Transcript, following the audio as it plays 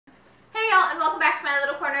and welcome back to my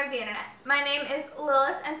little corner of the internet. My name is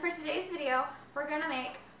Lilith, and for today's video, we're going to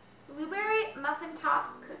make blueberry muffin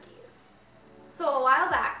top cookies. So a while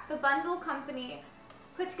back, the Bundle Company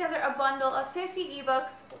put together a bundle of 50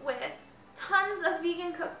 ebooks with tons of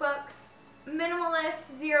vegan cookbooks,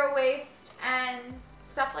 minimalist, zero waste, and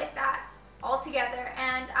stuff like that all together.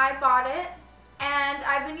 And I bought it, and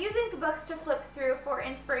I've been using the books to flip through for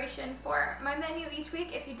inspiration for my menu each week.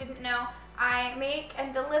 If you didn't know, I make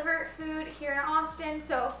and deliver food here in Austin,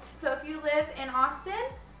 so if you live in Austin,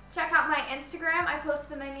 check out my Instagram. I post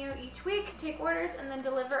the menu each week, take orders, and then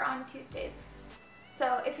deliver on Tuesdays.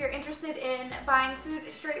 So if you're interested in buying food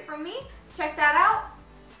straight from me, check that out.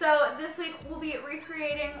 So this week we'll be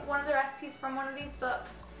recreating one of the recipes from one of these books.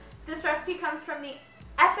 This recipe comes from the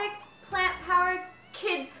Epic Plant-Powered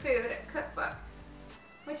Kids Food Cookbook,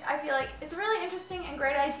 which I feel like is a really interesting and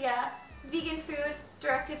great idea. Vegan food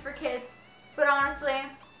directed for kids. But honestly,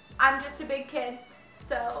 I'm just a big kid,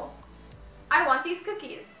 so I want these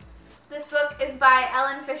cookies. This book is by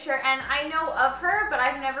Ellen Fisher, and I know of her, but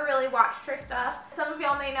I've never really watched her stuff. Some of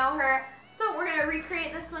y'all may know her, so we're going to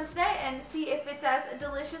recreate this one today and see if it's as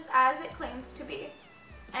delicious as it claims to be.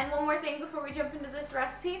 And one more thing before we jump into this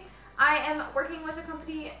recipe, I am working with a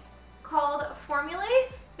company called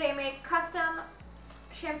Formulate. They make custom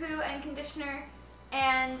shampoo and conditioner,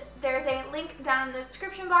 and there's a link down in the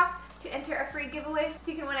description box to enter a free giveaway,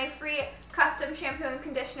 so you can win a free custom shampoo and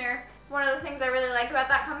conditioner. One of the things I really like about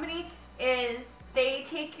that company is they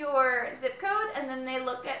take your zip code and then they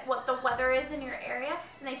look at what the weather is in your area,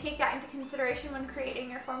 and they take that into consideration when creating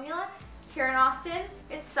your formula. Here in Austin,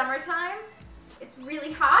 it's summertime, it's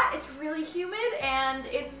really hot, it's really humid, and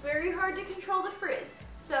it's very hard to control the frizz.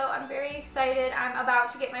 So I'm very excited. I'm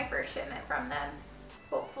about to get my first shipment from them.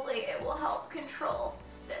 Hopefully it will help control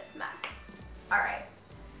this mess. All right.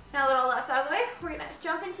 Now that all that's out of the way, we're going to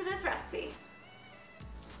jump into this recipe.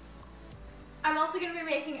 I'm also going to be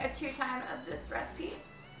making a 2-time of this recipe.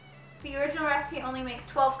 The original recipe only makes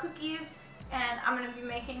 12 cookies, and I'm going to be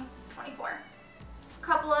making 24. A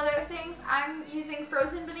couple other things, I'm using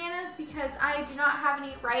frozen bananas because I do not have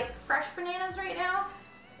any ripe, fresh bananas right now.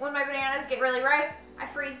 When my bananas get really ripe, I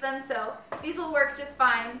freeze them, so these will work just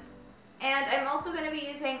fine. And I'm also going to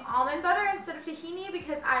be using almond butter instead of tahini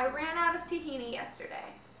because I ran out of tahini yesterday.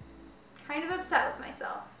 Kind of upset with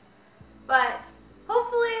myself, but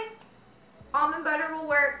hopefully almond butter will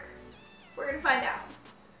work. We're gonna find out.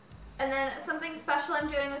 And then something special I'm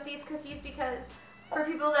doing with these cookies, because for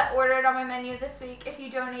people that ordered on my menu this week, if you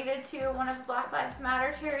donated to one of the Black Lives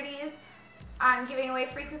Matter charities, I'm giving away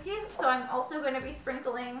free cookies. So I'm also going to be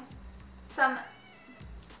sprinkling some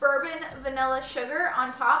bourbon vanilla sugar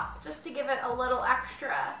on top, just to give it a little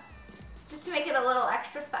extra, just to make it a little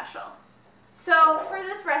extra special. So for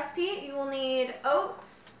this recipe, you will need oats,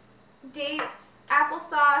 dates,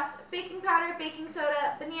 applesauce, baking powder, baking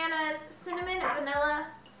soda, bananas, cinnamon, vanilla,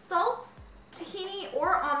 salt, tahini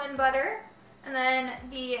or almond butter, and then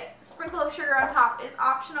the sprinkle of sugar on top is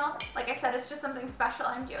optional. Like I said, it's just something special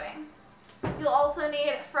I'm doing. You'll also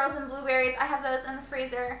need frozen blueberries. I have those in the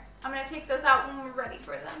freezer. I'm going to take those out when we're ready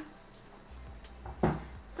for them.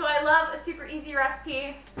 So I love a super easy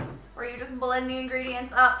recipe where you just blend the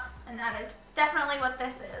ingredients up, and that is definitely what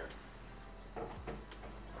this is.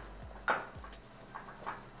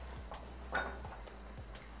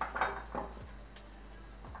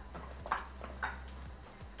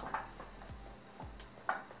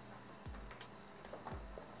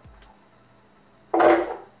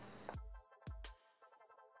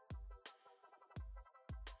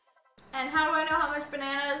 And how do I know how much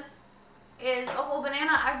bananas is a whole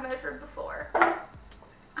banana? I've measured before.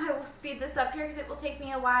 I will speed this up here because it will take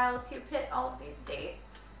me a while to pit all of these dates.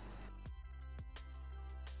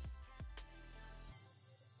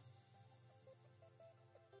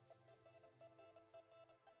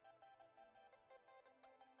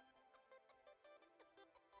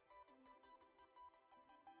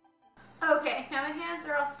 Okay, now my hands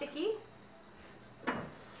are all sticky.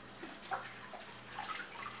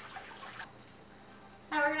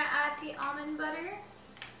 Now we're going to add the almond butter.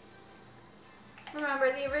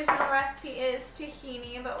 Remember, the original recipe is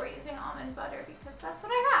tahini, but we're using almond butter because that's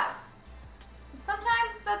what I have. And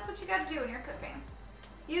sometimes that's what you got to do when you're cooking.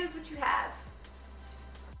 Use what you have.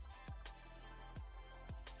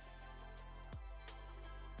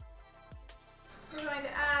 We're going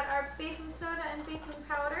to add our baking soda and baking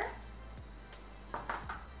powder.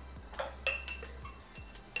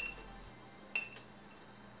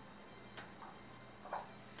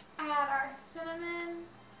 Add our cinnamon.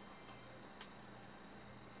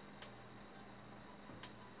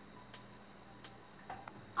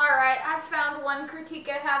 Alright, I've found one critique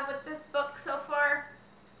I have with this book so far.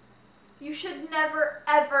 You should never,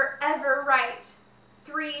 ever, ever write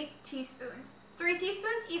 3 teaspoons. 3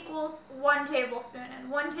 teaspoons equals 1 tablespoon,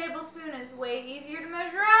 and 1 tablespoon is way easier to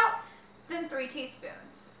measure out than 3 teaspoons.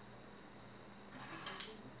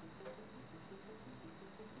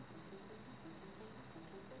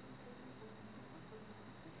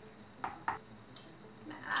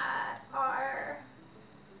 Add our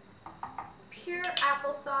pure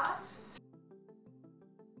applesauce.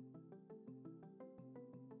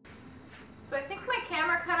 So I think my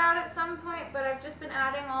camera cut out at some point, but I've just been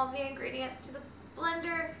adding all the ingredients to the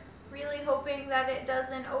blender, really hoping that it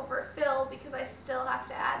doesn't overfill because I still have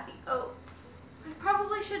to add the oats. I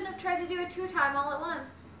probably shouldn't have tried to do a 2-time all at once.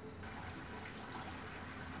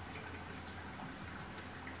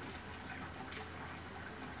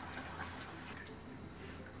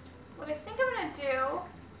 What I think I'm going to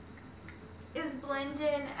do is blend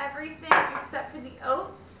in everything except for the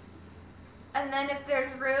oats. And then if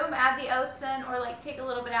there's room, add the oats in, or like take a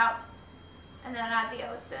little bit out and then add the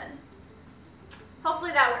oats in.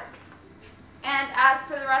 Hopefully that works. And as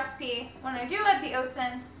per the recipe, when I do add the oats in,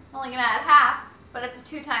 I'm only gonna add half, but it's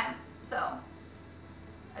a 2-time, so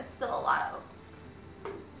it's still a lot of oats.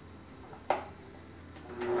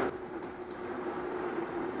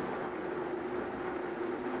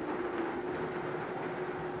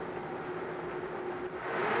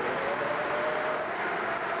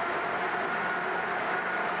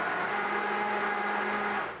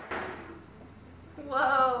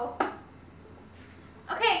 Whoa.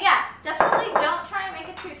 Okay, yeah, definitely don't try and make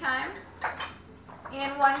a 2-time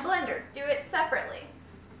in one blender. Do it separately.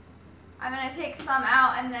 I'm going to take some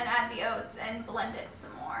out and then add the oats and blend it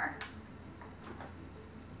some more.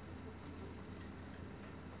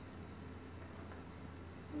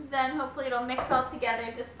 Then hopefully it'll mix all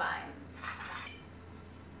together just fine.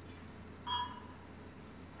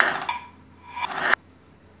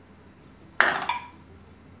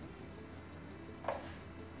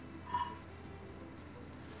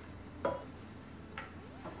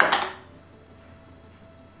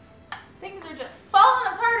 Things are just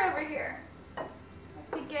falling apart over here. I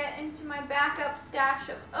have to get into my backup stash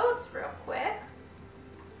of oats real quick.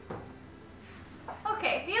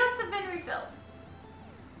 Okay, the oats have been refilled.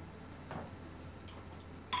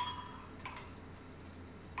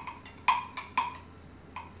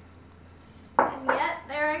 And yet,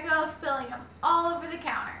 there I go, spilling them all over the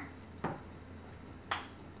counter.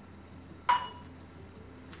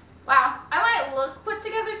 Wow, I might look put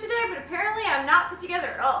together today, but apparently I'm not put together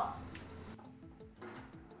at all.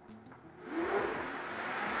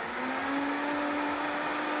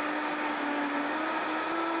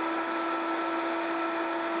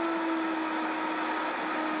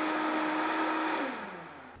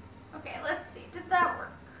 Okay, let's see, did that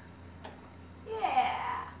work?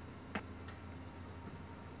 Yeah.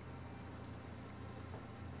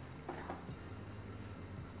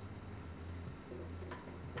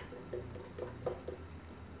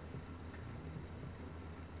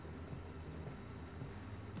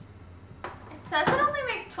 It says it only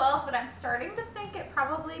makes 12, but I'm starting to think it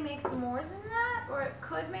probably makes more than that, or it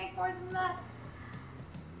could make more than that.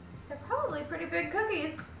 They're probably pretty big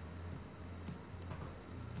cookies.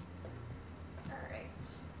 Alright.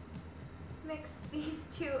 Mix these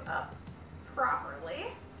two up properly.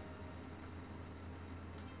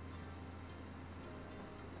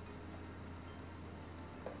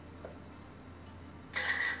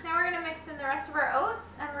 Now we're going to mix in the rest of our oats,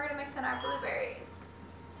 and we're going to mix in our blueberries.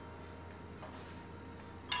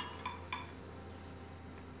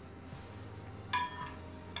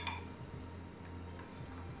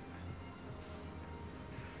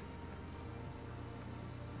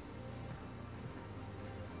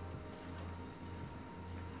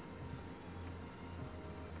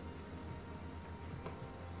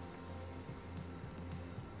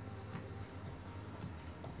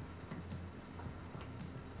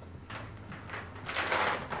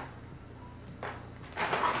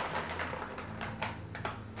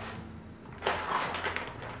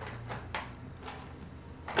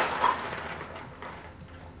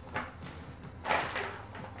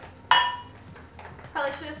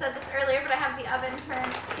 Probably should have said this earlier, but I have the oven turned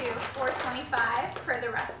to 425 per the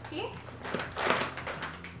recipe.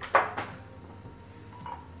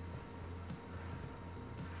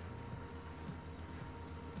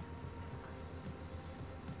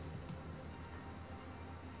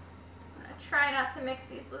 I'm going to try not to mix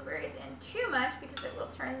these blueberries in too much because it will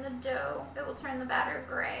turn the dough, it will turn the batter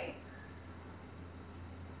gray.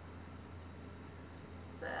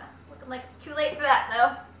 It's looking like it's too late for that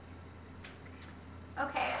though.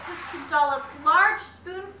 Okay, it says to dollop large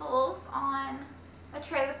spoonfuls on a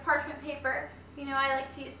tray with parchment paper. You know, I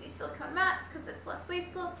like to use these silicone mats because it's less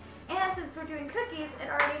wasteful. And since we're doing cookies, it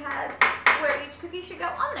already has where each cookie should go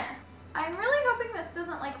on there. I'm really hoping this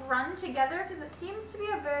doesn't like run together because it seems to be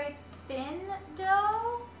a very thin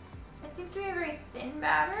dough. It seems to be a very thin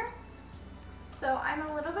batter. So I'm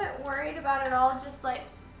a little bit worried about it all just like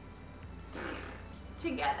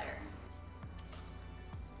together.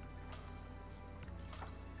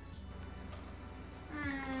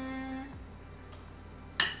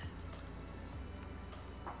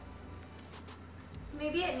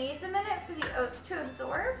 Maybe it needs a minute for the oats to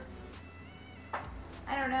absorb.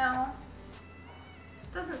 I don't know. This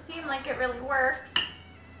doesn't seem like it really works.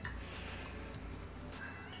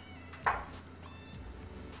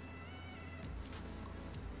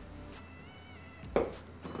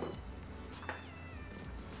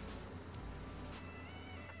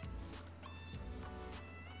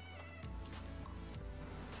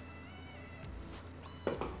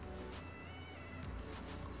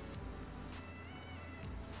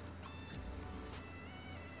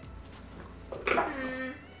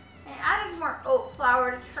 More oat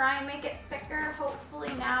flour to try and make it thicker.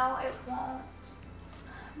 Hopefully now it won't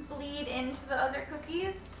bleed into the other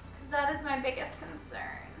cookies, because that is my biggest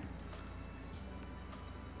concern.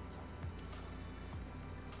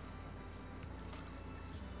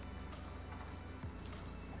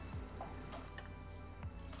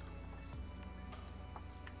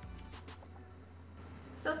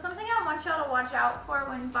 So something I want y'all to watch out for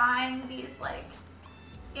when buying these like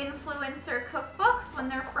influencer cookbooks, when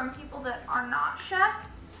they're from people that are not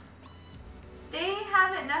chefs, they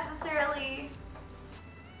haven't necessarily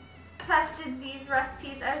tested these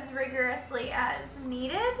recipes as rigorously as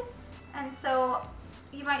needed. And so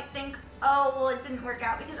you might think, oh, well, it didn't work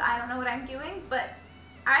out because I don't know what I'm doing, but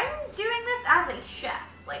I'm doing this as a chef.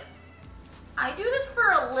 Like, I do this for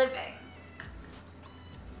a living.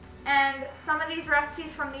 And some of these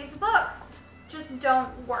recipes from these books just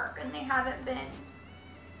don't work, and they haven't been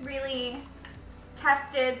really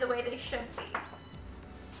tested the way they should be.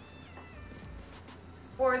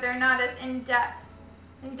 Or they're not as in-depth.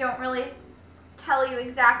 They don't really tell you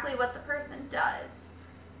exactly what the person does.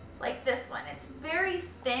 Like this one, it's very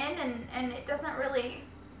thin and it doesn't really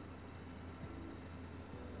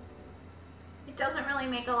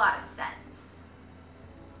make a lot of sense.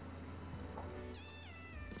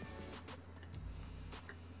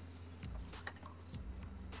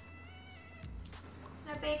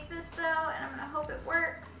 I'm gonna bake this though, and I'm gonna hope it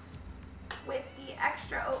works with the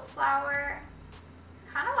extra oat flour.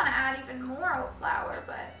 Kind of want to add even more oat flour,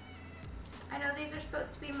 but I know these are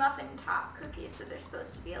supposed to be muffin top cookies, so they're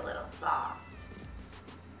supposed to be a little soft.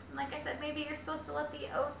 And like I said, maybe you're supposed to let the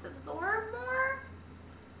oats absorb more?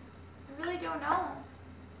 I really don't know.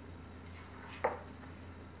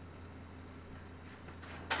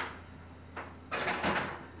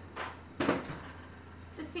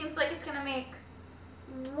 This seems like it's gonna make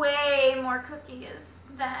way more cookies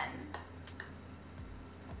than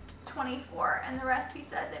 24, and the recipe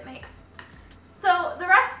says it makes. So the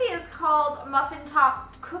recipe is called Muffin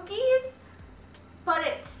Top Cookies, but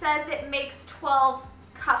it says it makes 12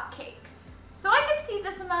 cupcakes. So I could see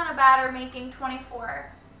this amount of batter making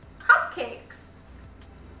 24 cupcakes,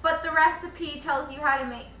 but the recipe tells you how to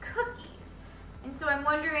make cookies. And so I'm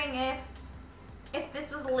wondering if this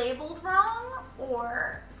was labeled wrong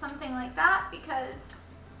or something like that, because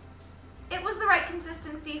it was the right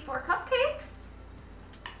consistency for cupcakes,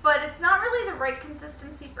 but it's not really the right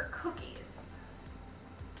consistency for cookies.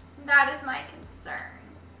 That is my concern.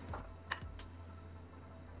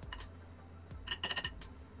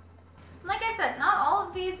 Like I said, not all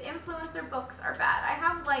of these influencer books are bad. I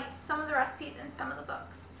have liked some of the recipes in some of the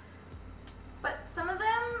books, but some of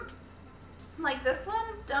them, like this one,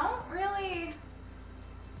 don't really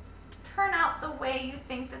turn out the way you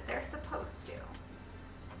think that they're supposed to.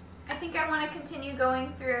 I think I want to continue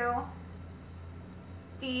going through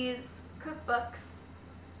these cookbooks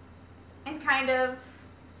and kind of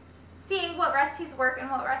seeing what recipes work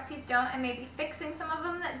and what recipes don't, and maybe fixing some of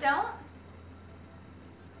them that don't.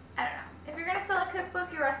 I don't know. If you're going to sell a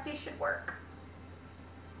cookbook, your recipe should work.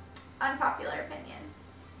 Unpopular opinion.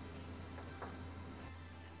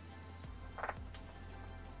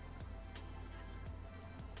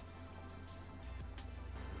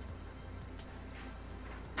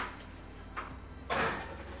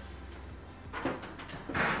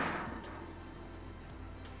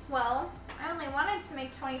 Well, I only wanted to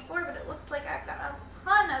make 24, but it looks like I've got a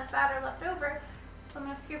ton of batter left over. So I'm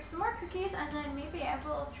going to scoop some more cookies, and then maybe I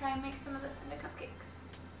will try and make some of this into cupcakes.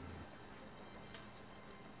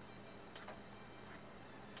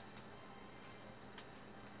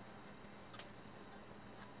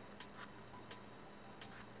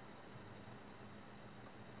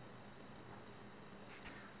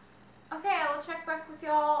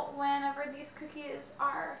 these cookies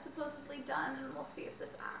are supposedly done, and we'll see if this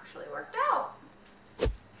actually worked out.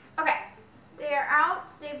 Okay, they are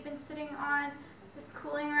out. They've been sitting on this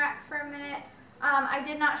cooling rack for a minute. I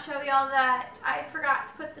did not show y'all that I forgot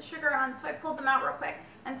to put the sugar on, so I pulled them out real quick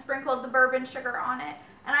and sprinkled the bourbon sugar on it.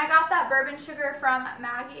 And I got that bourbon sugar from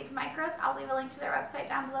Maggie's Micros. I'll leave a link to their website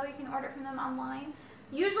down below. You can order from them online.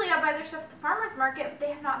 Usually I buy their stuff at the farmer's market, but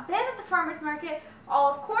they have not been at the farmer's market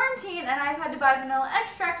all of quarantine, and I've had to buy vanilla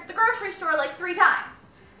extract at the grocery store like 3 times.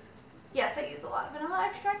 Yes, I use a lot of vanilla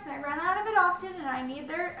extract, and I run out of it often, and I need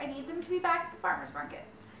them to be back at the farmer's market.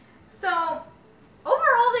 So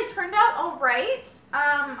overall, they turned out all right.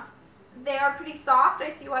 They are pretty soft.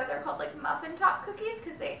 I see why they're called like muffin top cookies,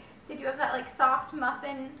 because they do have that like soft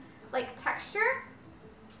muffin like texture.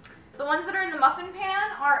 The ones that are in the muffin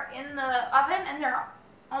pan are in the oven, and they're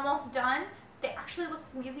almost done. They actually look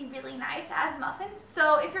really, really nice as muffins.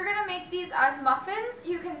 So if you're gonna make these as muffins,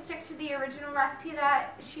 you can stick to the original recipe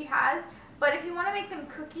that she has. But if you wanna make them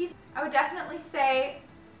cookies, I would definitely say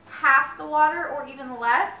half the water or even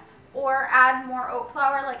less, or add more oat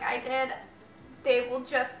flour like I did. They will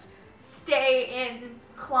just stay in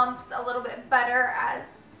clumps a little bit better as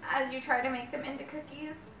you try to make them into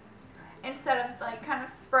cookies, instead of like kind of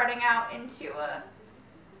spreading out into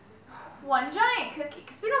one giant cookie,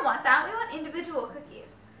 because we don't want that. We want individual cookies.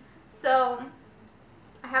 So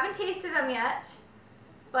I haven't tasted them yet,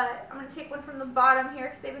 but I'm going to take one from the bottom here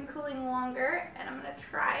because they've been cooling longer, and I'm going to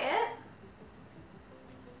try it.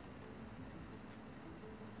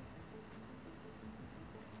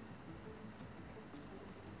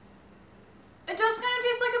 It does kind of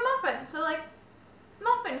taste like a muffin, so like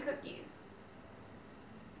muffin cookies.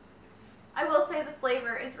 I will say the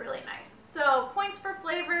flavor is really nice. So points for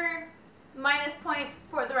flavor, minus points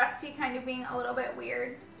for the recipe kind of being a little bit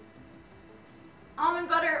weird. Almond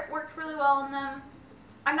butter worked really well in them.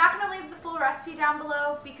 I'm not going to leave the full recipe down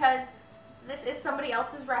below because this is somebody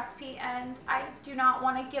else's recipe, and I do not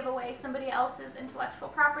want to give away somebody else's intellectual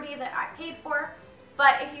property that I paid for.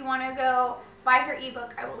 But if you want to go buy her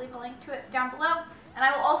ebook, I will leave a link to it down below. And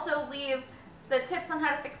I will also leave the tips on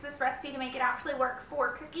how to fix this recipe to make it actually work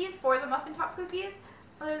for cookies, for the muffin top cookies.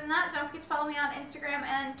 Other than that, don't forget to follow me on Instagram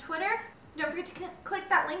and Twitter. Don't forget to click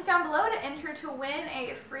that link down below to enter to win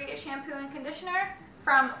a free shampoo and conditioner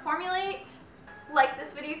from Formulate. Like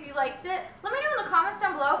this video if you liked it. Let me know in the comments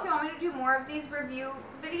down below if you want me to do more of these review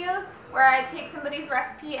videos where I take somebody's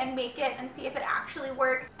recipe and make it and see if it actually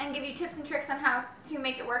works, and give you tips and tricks on how to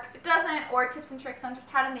make it work if it doesn't, or tips and tricks on just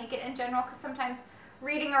how to make it in general, because sometimes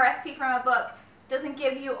reading a recipe from a book doesn't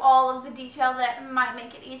give you all of the detail that might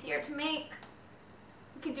make it easier to make.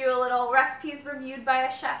 You could do a little recipes reviewed by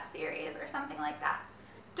a chef series or something like that.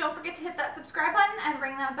 Don't forget to hit that subscribe button and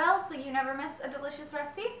ring that bell so you never miss a delicious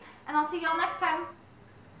recipe. And I'll see y'all next time.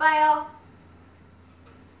 Bye, y'all.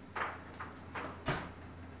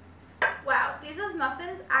 Wow, these as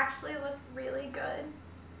muffins actually look really good.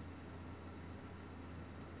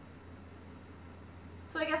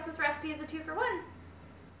 So I guess this recipe is a 2 for 1.